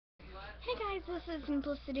Hey guys, this is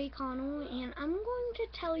Simplicity Connell, and I'm going to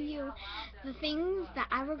tell you the things that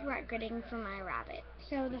I regret getting for my rabbit.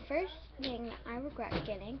 So the first thing that I regret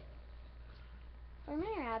getting for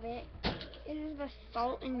my rabbit is the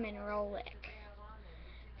salt and mineral lick.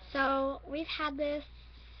 So we've had this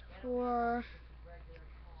for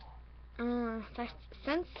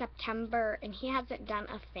since September, and he hasn't done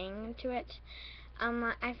a thing to it.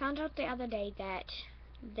 I found out the other day that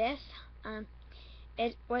this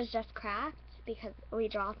it was just cracked because we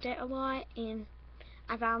dropped it a lot, and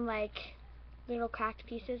I found like little cracked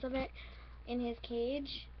pieces of it in his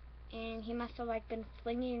cage, and he must have like been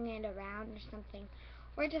flinging it around or something,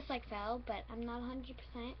 or it just like fell, but I'm not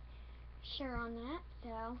 100% sure on that.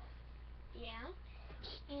 So yeah.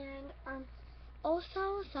 And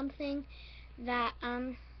also something that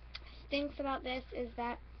stinks about this is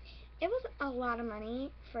that it was a lot of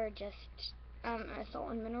money for just a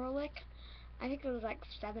salt and mineral lick. I think it was like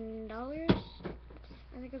 $7.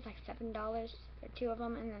 I think it was like $7 for two of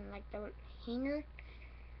them, and then like the hanger.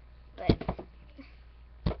 But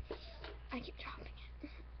I keep dropping it.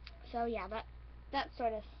 So yeah, that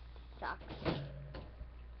sort of sucks. Okay.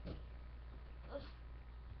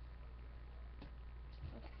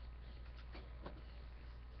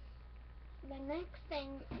 The next thing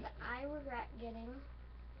that I regret getting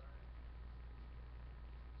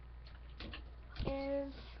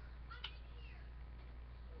is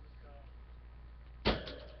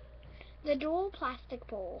the dual plastic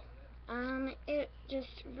bowl. It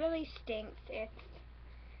just really stinks. It's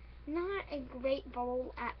not a great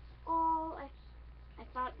bowl at all. I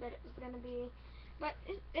thought that it was gonna be, but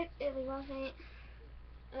it really wasn't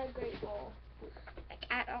a great bowl, like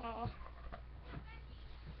at all.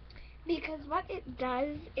 Because what it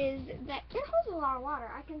does is that it holds a lot of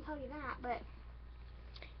water, I can tell you that, but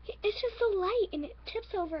it's just so light and it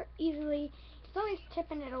tips over easily. It's always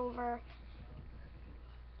tipping it over.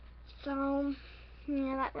 So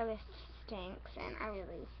yeah, that really stinks, and I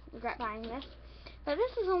really regret buying this. But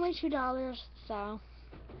this is only $2, so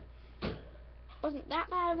it wasn't that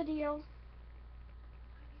bad of a deal.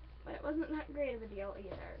 But it wasn't that great of a deal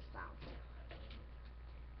either, so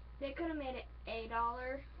they could have made it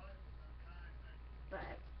 $1,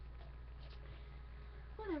 but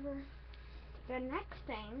whatever. The next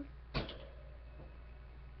thing,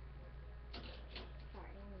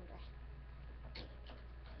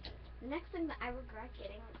 the next thing that I regret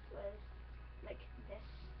getting was like this,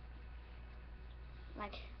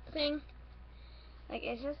 like thing, like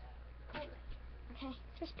it's just okay,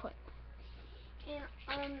 just put.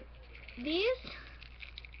 And these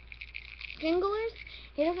jinglers,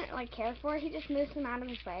 he doesn't like care for. He just moves them out of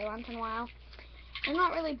his way once in a while. They're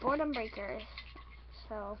not really boredom breakers,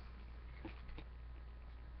 so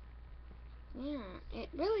yeah, it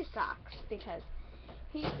really sucks because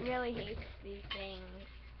he really hates these things.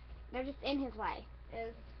 They're just in his way,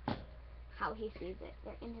 is how he sees it.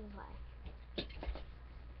 They're in his way.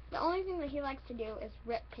 The only thing that he likes to do is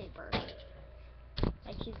rip paper,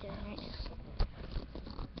 like he's doing right now.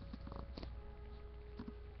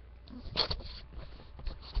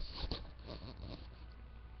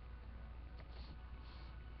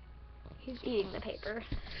 He's eating the paper.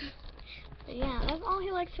 But yeah, that's all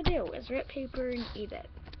he likes to do, is rip paper and eat it.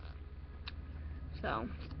 So,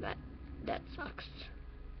 that sucks.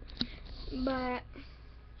 But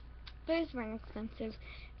these were inexpensive.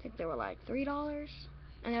 I think they were like $3,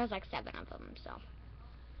 and there was like 7 of them, so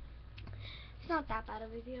it's not that bad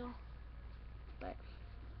of a deal. But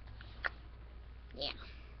yeah.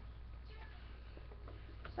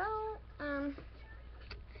 So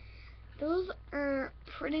those are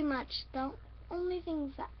pretty much the only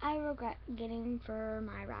things that I regret getting for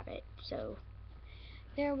my rabbit. So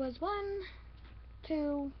there was 1,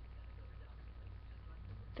 2,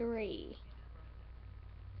 3.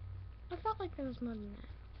 I felt like there was more than that.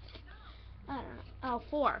 I don't know. Oh,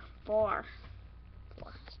 4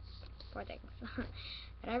 things that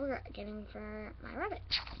I regret getting for my rabbit.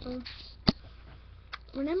 So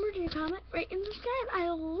remember to comment, rate, and subscribe. I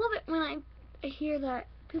love it when I hear that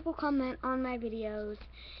people comment on my videos.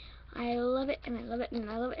 I love it, and I love it, and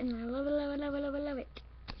I love it, and I love it, love it, love it, love it, love it.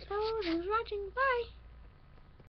 So thanks for watching. Bye.